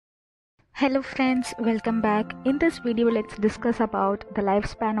Hello friends, welcome back. In this video, let's discuss about the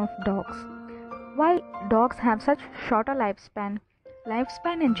lifespan of dogs. Why dogs have such shorter lifespan?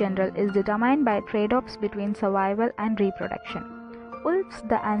 Lifespan in general is determined by trade-offs between survival and reproduction. Wolves,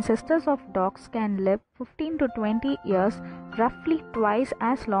 the ancestors of dogs, can live 15 to 20 years, roughly twice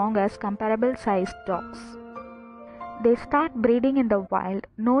as long as comparable sized dogs. They start breeding in the wild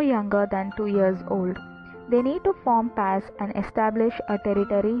no younger than 2 years old. They need to form pairs and establish a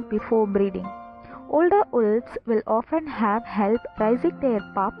territory before breeding. Older wolves will often have help raising their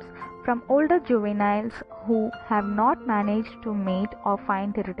pups from older juveniles who have not managed to mate or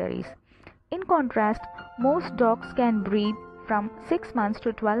find territories. In contrast, most dogs can breed from 6 months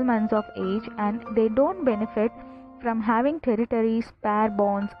to 12 months of age, and they don't benefit from having territories, pair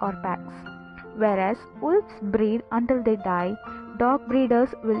bonds, or packs. Whereas wolves breed until they die, dog breeders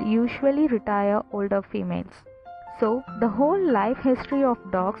will usually retire older females. So, the whole life history of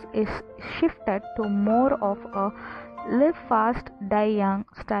dogs is shifted to more of a live fast, die young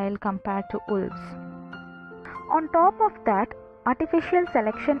style compared to wolves. On top of that, artificial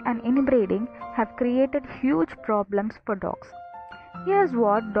selection and inbreeding have created huge problems for dogs. Here's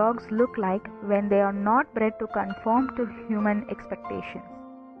what dogs look like when they are not bred to conform to human expectations.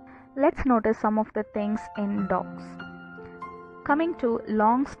 Let's notice some of the things in dogs. Coming to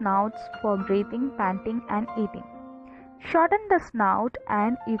long snouts for breathing, panting, and eating. Shorten the snout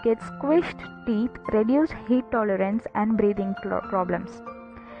and you get squished teeth, reduced heat tolerance, and breathing problems.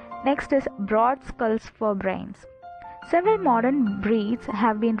 Next is broad skulls for brains. Several modern breeds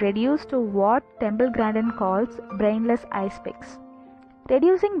have been reduced to what Temple Grandin calls brainless ice picks.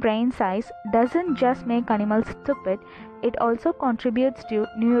 Reducing brain size doesn't just make animals stupid, it also contributes to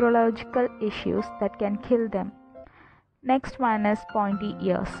neurological issues that can kill them. Next one is pointy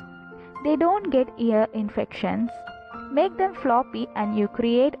ears. They don't get ear infections. Make them floppy and you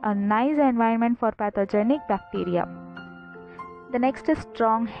create a nice environment for pathogenic bacteria. The next is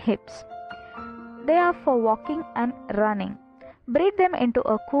strong hips. They are for walking and running. Breed them into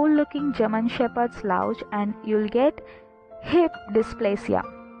a cool looking German Shepherd slouch and you'll get hip dysplasia.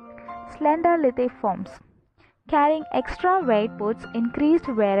 Slender lithiforms. Carrying extra weight puts increased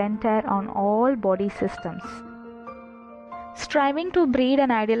wear and tear on all body systems. Striving to breed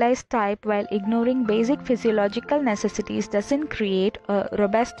an idealized type while ignoring basic physiological necessities doesn't create a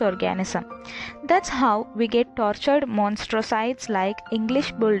robust organism. That's how we get tortured monstrosities like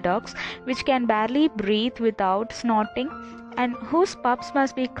English bulldogs, which can barely breathe without snorting, and whose pups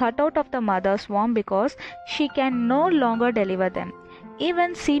must be cut out of the mother's womb because she can no longer deliver them.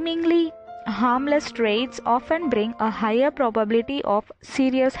 Even seemingly harmless traits often bring a higher probability of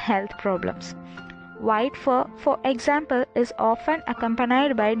serious health problems. White fur, for example, is often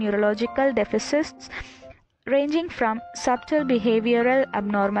accompanied by neurological deficits ranging from subtle behavioral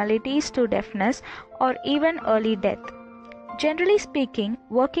abnormalities to deafness or even early death. Generally speaking,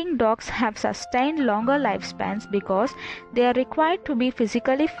 working dogs have sustained longer lifespans because they are required to be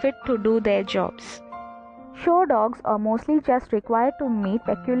physically fit to do their jobs. Show dogs are mostly just required to meet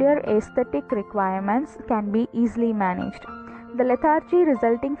peculiar aesthetic requirements can be easily managed. The lethargy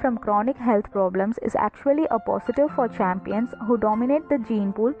resulting from chronic health problems is actually a positive for champions who dominate the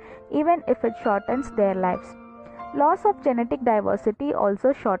gene pool even if it shortens their lives. Loss of genetic diversity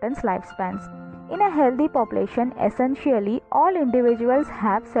also shortens lifespans. In a healthy population, essentially all individuals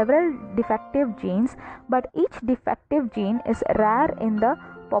have several defective genes, but each defective gene is rare in the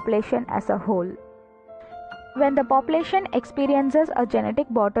population as a whole. When the population experiences a genetic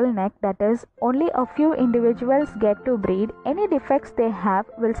bottleneck, that is, only a few individuals get to breed, any defects they have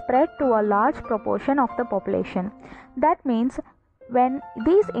will spread to a large proportion of the population. That means when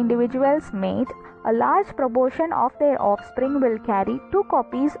these individuals mate, a large proportion of their offspring will carry 2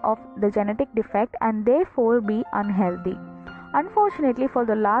 copies of the genetic defect and therefore be unhealthy. Unfortunately, for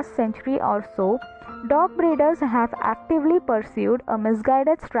the last century or so, dog breeders have actively pursued a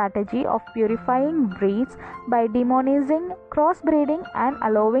misguided strategy of purifying breeds by demonizing crossbreeding and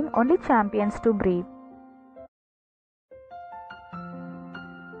allowing only champions to breed.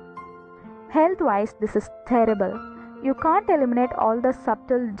 Health-wise, this is terrible. You can't eliminate all the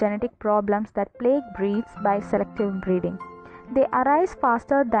subtle genetic problems that plague breeds by selective breeding. They arise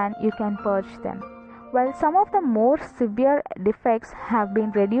faster than you can purge them. While some of the more severe defects have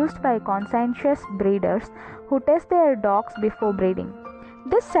been reduced by conscientious breeders who test their dogs before breeding.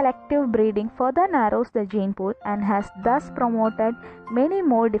 This selective breeding further narrows the gene pool and has thus promoted many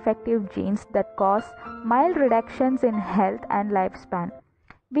more defective genes that cause mild reductions in health and lifespan.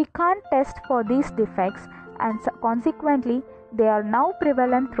 We can't test for these defects and consequently they are now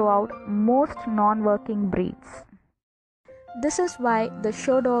prevalent throughout most non-working breeds. This is why the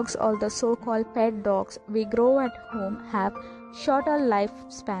show dogs or the so-called pet dogs we grow at home have shorter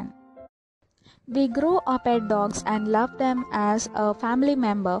lifespan. We grow our pet dogs and love them as a family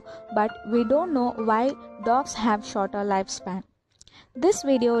member, but we don't know why dogs have shorter lifespan. This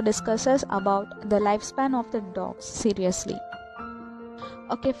video discusses about the lifespan of the dogs seriously.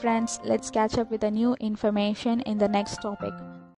 Okay friends, let's catch up with a new information in the next topic.